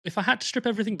If I had to strip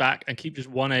everything back and keep just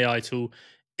one AI tool,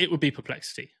 it would be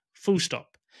Perplexity. Full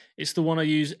stop. It's the one I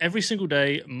use every single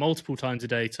day, multiple times a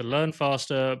day to learn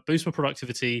faster, boost my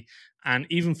productivity, and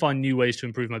even find new ways to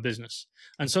improve my business.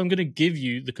 And so I'm going to give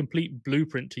you the complete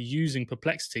blueprint to using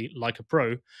Perplexity like a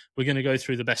pro. We're going to go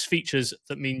through the best features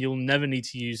that mean you'll never need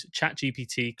to use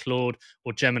ChatGPT, Claude,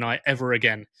 or Gemini ever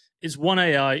again. It's one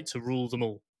AI to rule them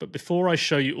all. But before I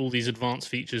show you all these advanced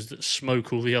features that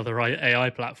smoke all the other AI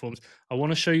platforms, I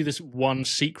want to show you this one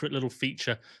secret little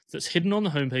feature that's hidden on the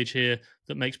homepage here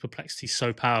that makes Perplexity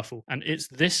so powerful. And it's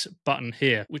this button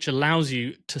here, which allows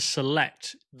you to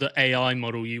select the AI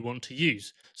model you want to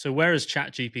use. So whereas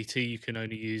ChatGPT, you can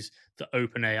only use the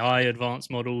OpenAI advanced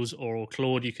models, or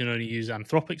Claude, you can only use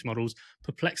Anthropic's models,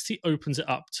 Perplexity opens it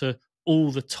up to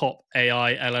all the top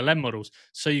AI LLM models.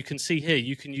 So you can see here,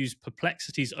 you can use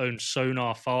Perplexity's own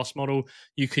Sonar fast model.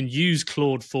 You can use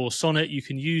Claude 4 Sonnet. You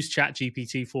can use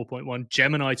ChatGPT 4.1,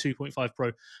 Gemini 2.5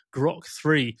 Pro, Grok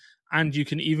 3, and you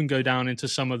can even go down into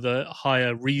some of the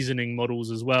higher reasoning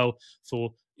models as well for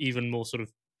even more sort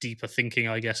of deeper thinking,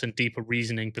 I guess, and deeper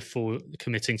reasoning before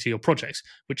committing to your projects,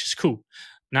 which is cool.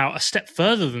 Now, a step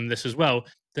further than this as well,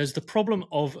 there's the problem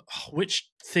of which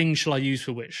thing shall I use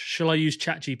for which? Shall I use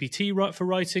ChatGPT for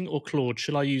writing or Claude?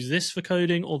 Shall I use this for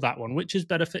coding or that one? Which is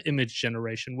better for image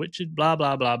generation? Which is blah,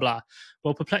 blah, blah, blah.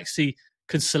 Well, Perplexity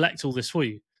can select all this for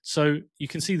you. So you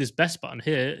can see this best button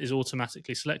here is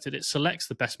automatically selected. It selects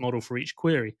the best model for each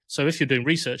query. So if you're doing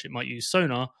research, it might use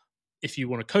Sonar. If you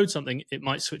want to code something, it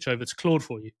might switch over to Claude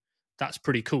for you. That's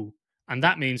pretty cool. And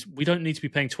that means we don't need to be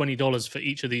paying $20 for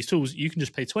each of these tools. You can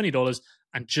just pay $20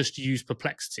 and just use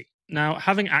Perplexity. Now,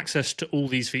 having access to all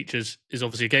these features is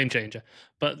obviously a game changer,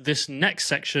 but this next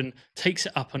section takes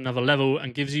it up another level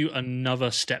and gives you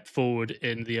another step forward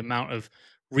in the amount of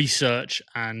research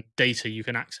and data you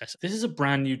can access. This is a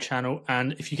brand new channel,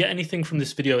 and if you get anything from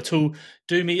this video at all,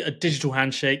 do me a digital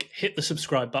handshake, hit the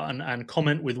subscribe button, and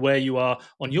comment with where you are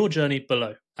on your journey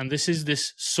below. And this is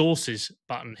this sources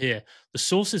button here. The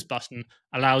sources button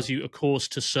allows you, of course,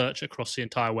 to search across the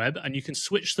entire web, and you can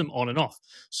switch them on and off.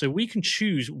 So we can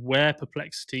choose where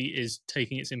Perplexity is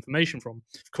taking its information from.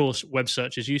 Of course, web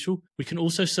search is useful. We can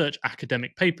also search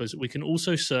academic papers. We can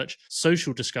also search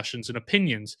social discussions and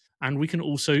opinions. And we can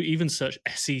also even search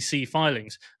SEC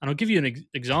filings. And I'll give you an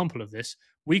example of this.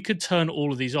 We could turn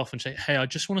all of these off and say, hey, I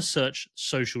just want to search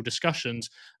social discussions.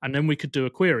 And then we could do a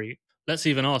query. Let's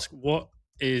even ask, what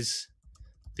is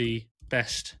the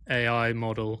best AI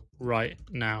model right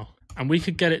now? And we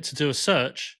could get it to do a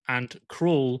search and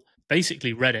crawl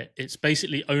basically Reddit. It's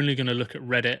basically only going to look at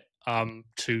Reddit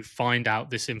to find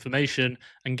out this information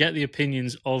and get the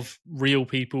opinions of real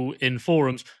people in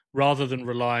forums rather than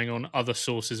relying on other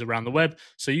sources around the web.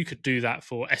 So you could do that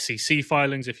for SEC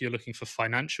filings if you're looking for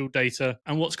financial data.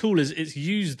 And what's cool is it's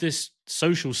used this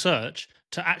social search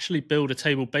to actually build a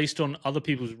table based on other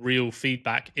people's real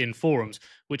feedback in forums,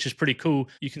 which is pretty cool.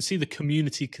 You can see the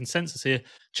community consensus here.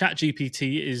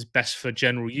 ChatGPT is best for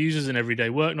general users and everyday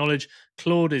work knowledge.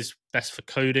 Claude is best for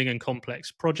coding and complex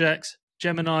projects.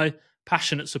 Gemini,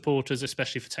 passionate supporters,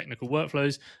 especially for technical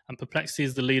workflows. And Perplexity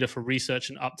is the leader for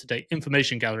research and up-to-date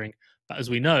information gathering. But as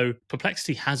we know,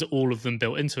 Perplexity has all of them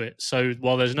built into it. So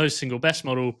while there's no single best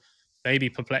model, maybe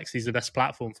Perplexity is the best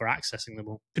platform for accessing them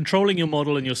all. Controlling your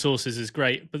model and your sources is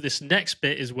great, but this next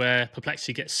bit is where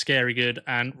Perplexity gets scary good,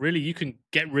 and really you can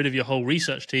get rid of your whole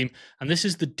research team, and this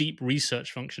is the deep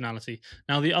research functionality.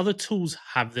 Now, the other tools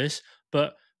have this,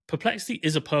 but Perplexity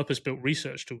is a purpose-built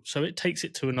research tool, so it takes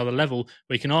it to another level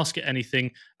where you can ask it anything,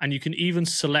 and you can even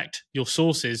select your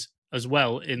sources as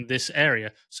well in this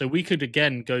area. So we could,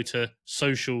 again, go to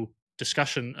social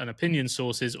discussion and opinion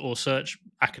sources or search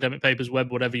academic papers,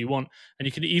 web, whatever you want. And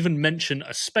you can even mention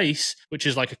a space, which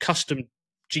is like a custom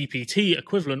GPT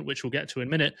equivalent, which we'll get to in a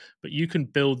minute, but you can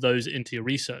build those into your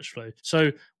research flow.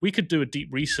 So we could do a deep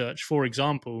research. For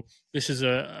example, this is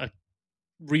a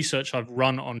research I've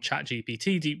run on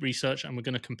ChatGPT, deep research, and we're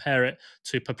going to compare it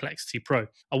to Perplexity Pro.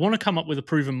 I want to come up with a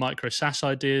proven micro SaaS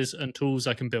ideas and tools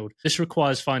I can build. This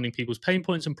requires finding people's pain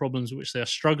points and problems which they are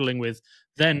struggling with.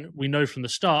 Then we know from the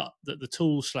start that the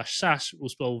tool / SaaS will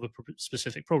solve a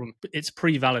specific problem. It's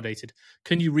pre-validated.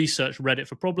 Can you research Reddit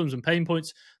for problems and pain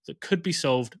points that could be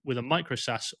solved with a micro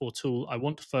SaaS or tool? I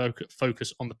want to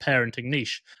focus on the parenting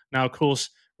niche. Now, of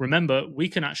course, remember, we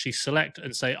can actually select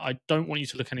and say, I don't want you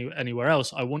to look anywhere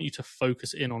else. I want you to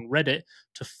focus in on Reddit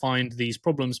to find these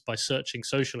problems by searching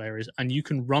social areas. And you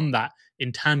can run that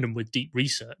in tandem with deep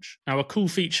research. Now, a cool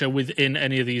feature within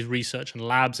any of these research and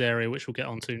labs area, which we'll get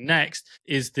onto next,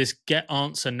 is this get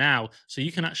answer now. So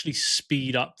you can actually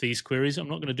speed up these queries. I'm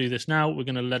not going to do this now. We're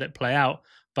going to let it play out.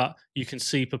 but you can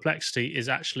see Perplexity is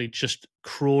actually just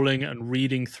crawling and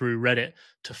reading through Reddit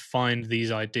to find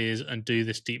these ideas and do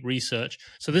this deep research.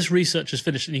 So this research is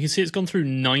finished, and you can see it's gone through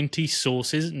 90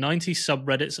 sources, 90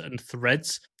 subreddits and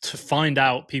threads to find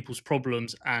out people's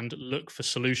problems and look for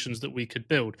solutions that we could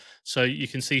build. So you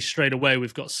can see straight away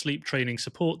we've got sleep training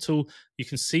support tool. You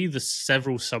can see the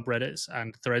several subreddits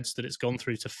and threads that it's gone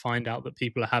through to find out that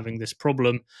people are having this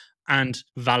problem and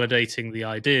validating the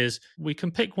ideas. We can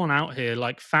pick one out here,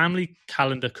 like family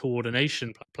calendar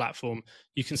coordination platform.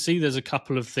 You can see there's a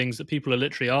couple of things that people are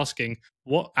literally asking,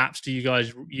 what apps do you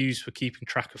guys use for keeping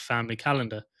track of family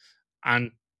calendar?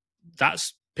 And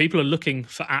that's people are looking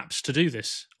for apps to do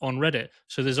this on Reddit.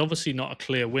 So there's obviously not a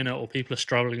clear winner, or people are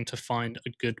struggling to find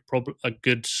a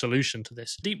good solution to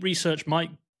this. Deep research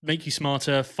might make you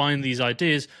smarter, find these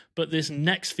ideas, but this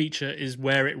next feature is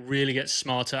where it really gets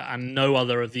smarter, and no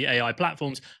other of the AI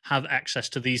platforms have access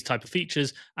to these type of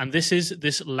features. And this is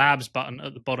this labs button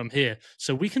at the bottom here.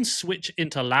 So we can switch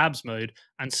into labs mode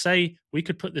and say we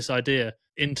could put this idea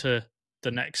into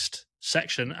the next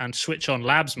section and switch on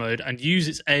labs mode and use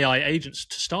its AI agents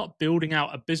to start building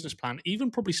out a business plan, even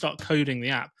probably start coding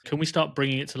the app. Can we start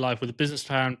bringing it to life with a business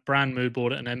plan, brand mood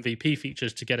board, and MVP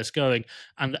features to get us going?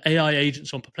 And the AI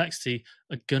agents on Perplexity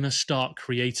are going to start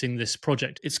creating this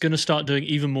project. It's going to start doing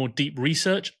even more deep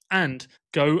research and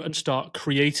go and start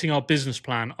creating our business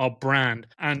plan, our brand,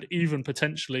 and even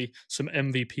potentially some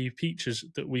MVP features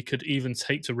that we could even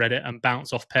take to Reddit and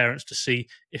bounce off parents to see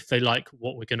if they like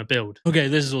what we're going to build. Okay,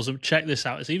 this is awesome. Check this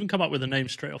out. It's even come up with a name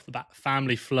straight off the bat,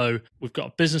 Family Flow. We've got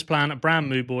a business plan, a brand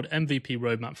mood board, MVP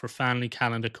roadmap for a family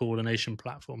calendar coordination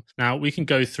platform. Now, we can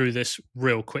go through this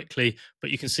real quickly, but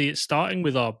you can see it's starting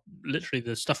with our literally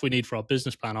the stuff we need for our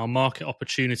business plan, our market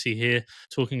opportunity here,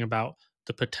 talking about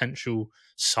the potential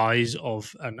size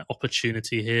of an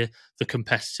opportunity here, the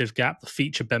competitive gap, the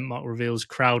feature benchmark reveals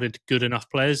crowded, good enough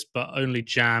players, but only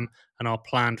Jam and our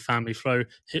planned family flow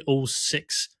hit all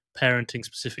 6 parenting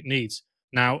specific needs.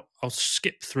 Now, I'll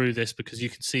skip through this because you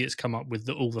can see it's come up with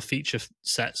all the feature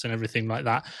sets and everything like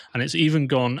that. And it's even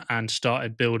gone and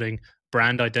started building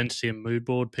brand identity and mood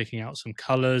board, picking out some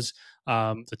colors,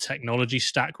 the technology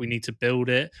stack we need to build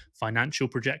it, financial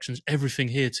projections, everything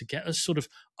here to get us sort of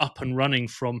up and running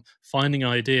from finding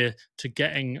idea to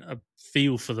getting a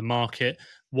feel for the market,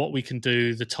 what we can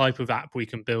do, the type of app we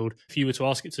can build. If you were to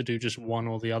ask it to do just one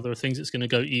or the other things, it's going to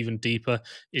go even deeper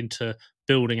into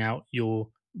building out your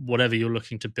whatever you're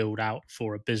looking to build out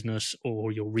for a business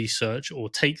or your research, or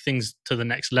take things to the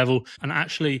next level. And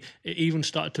actually, it even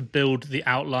started to build the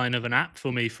outline of an app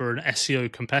for me for an SEO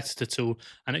competitor tool,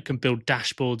 and it can build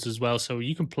dashboards as well. So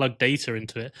you can plug data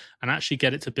into it and actually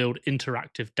get it to build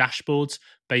interactive dashboards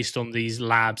based on these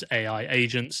Labs AI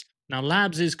agents. Now,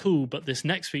 Labs is cool, but this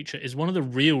next feature is one of the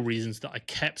real reasons that I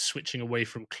kept switching away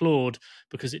from Claude,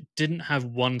 because it didn't have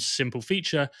one simple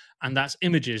feature, and that's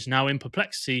images. Now, in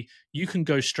Perplexity, you can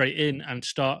go straight in and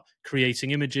start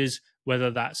creating images,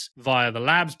 whether that's via the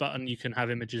Labs button, you can have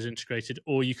images integrated,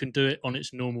 or you can do it on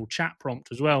its normal chat prompt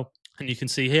as well. And you can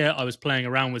see here, I was playing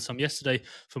around with some yesterday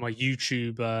for my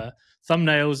YouTube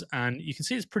thumbnails, and you can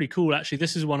see it's pretty cool. Actually,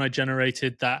 this is one I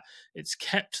generated that it's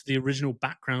kept the original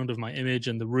background of my image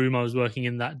and the room I was working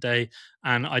in that day.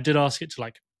 And I did ask it to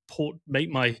like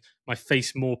make my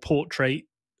face more portrait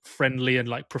friendly and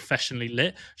like professionally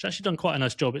lit. It's actually done quite a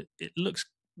nice job. It looks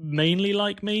mainly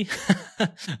like me.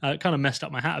 It kind of messed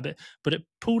up my hat a bit, but it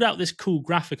pulled out this cool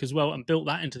graphic as well and built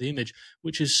that into the image,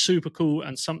 which is super cool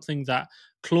and something that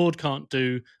Claude can't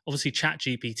do. Obviously,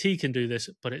 ChatGPT can do this,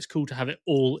 but it's cool to have it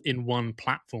all in one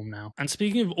platform now. And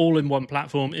speaking of all in one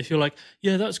platform, if you're like,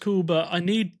 yeah, that's cool, but I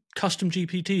need custom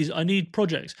GPTs, I need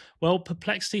projects. Well,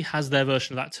 Perplexity has their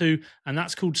version of that too, and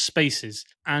that's called Spaces.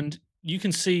 And you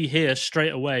can see here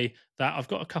straight away that I've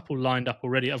got a couple lined up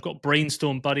already. I've got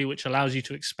Brainstorm Buddy, which allows you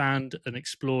to expand and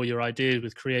explore your ideas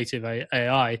with creative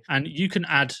AI. And you can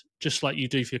add, just like you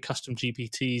do for your custom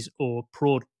GPTs or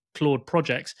Claude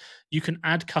projects, you can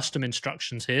add custom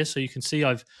instructions here. So you can see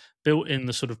I've built in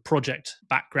the sort of project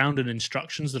background and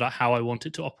instructions that are how I want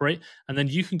it to operate. And then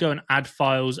you can go and add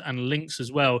files and links as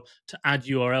well to add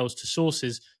URLs to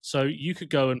sources. So you could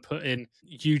go and put in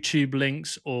YouTube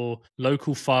links or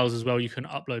local files as well. You can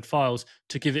upload files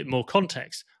to give it more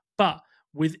context. But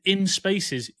within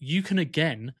Spaces, you can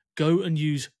again go and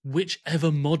use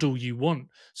whichever model you want.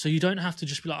 So you don't have to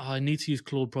just be like, oh, I need to use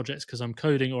Claude projects because I'm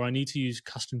coding, or I need to use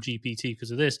custom GPT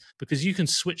because of this, because you can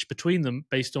switch between them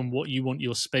based on what you want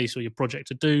your space or your project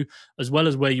to do, as well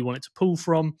as where you want it to pull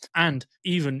from. And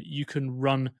even you can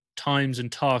run times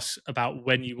and tasks about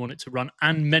when you want it to run,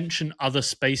 and mention other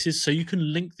spaces. So you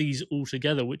can link these all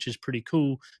together, which is pretty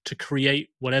cool, to create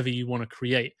whatever you want to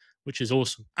create, which is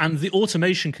awesome. And the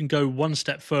automation can go one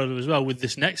step further as well with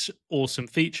this next awesome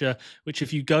feature, which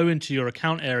if you go into your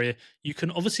account area, you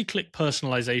can obviously click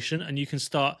personalization and you can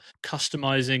start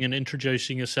customizing and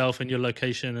introducing yourself and your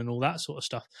location and all that sort of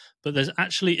stuff. But there's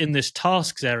actually in this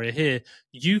tasks area here,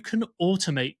 you can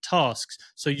automate tasks.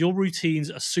 So your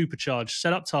routines are supercharged,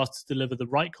 set up tasks to deliver the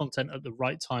right content at the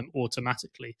right time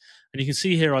automatically. And you can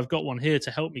see here, I've got one here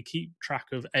to help me keep track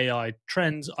of AI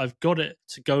trends. I've got it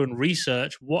to go and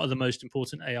research what are the most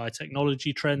important AI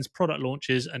technology trends, product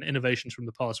launches, and innovations from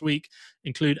the past week,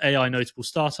 include AI notable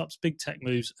startups, big tech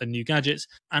moves, and new gadgets.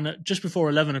 And at just before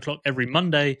 11 o'clock every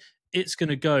Monday, it's going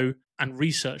to go and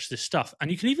research this stuff. And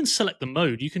you can even select the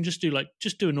mode. You can just do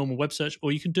a normal web search,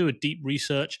 or you can do a deep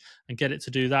research and get it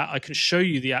to do that. I can show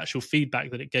you the actual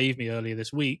feedback that it gave me earlier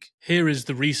this week. Here is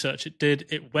the research it did.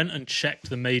 It went and checked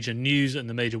the major news and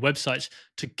the major websites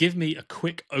to give me a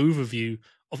quick overview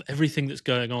of everything that's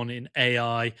going on in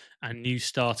AI and new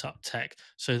startup tech,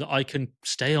 so that I can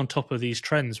stay on top of these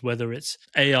trends, whether it's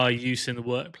AI use in the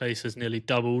workplace has nearly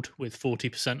doubled with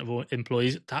 40% of all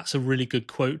employees. That's a really good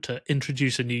quote to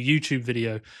introduce a new YouTube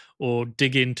video or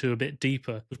dig into a bit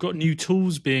deeper. We've got new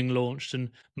tools being launched,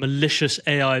 and malicious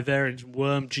AI variants.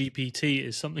 Worm GPT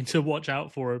is something to watch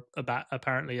out for, about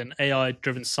apparently, and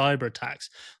AI-driven cyber attacks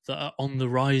that are on the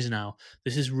rise now.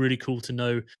 This is really cool to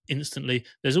know instantly.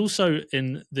 There's also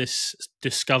in this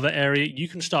Discover area, you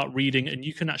can start reading and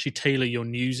you can actually tailor your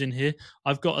news in here.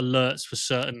 I've got alerts for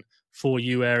certain For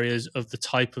You areas of the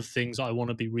type of things I want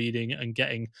to be reading and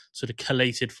getting sort of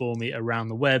collated for me around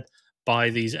the web by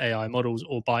these AI models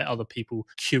or by other people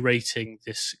curating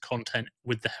this content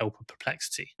with the help of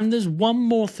Perplexity. And there's one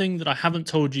more thing that I haven't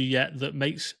told you yet that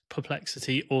makes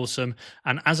Perplexity awesome.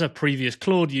 And as a previous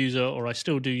Claude user, or I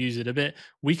still do use it a bit,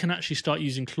 we can actually start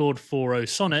using Claude 4.0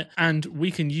 Sonnet, and we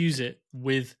can use it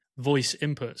with voice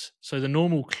inputs. So the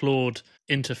normal Claude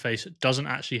interface doesn't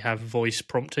actually have voice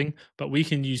prompting, but we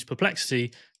can use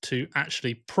Perplexity to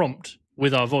actually prompt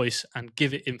with our voice and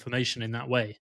give it information in that way.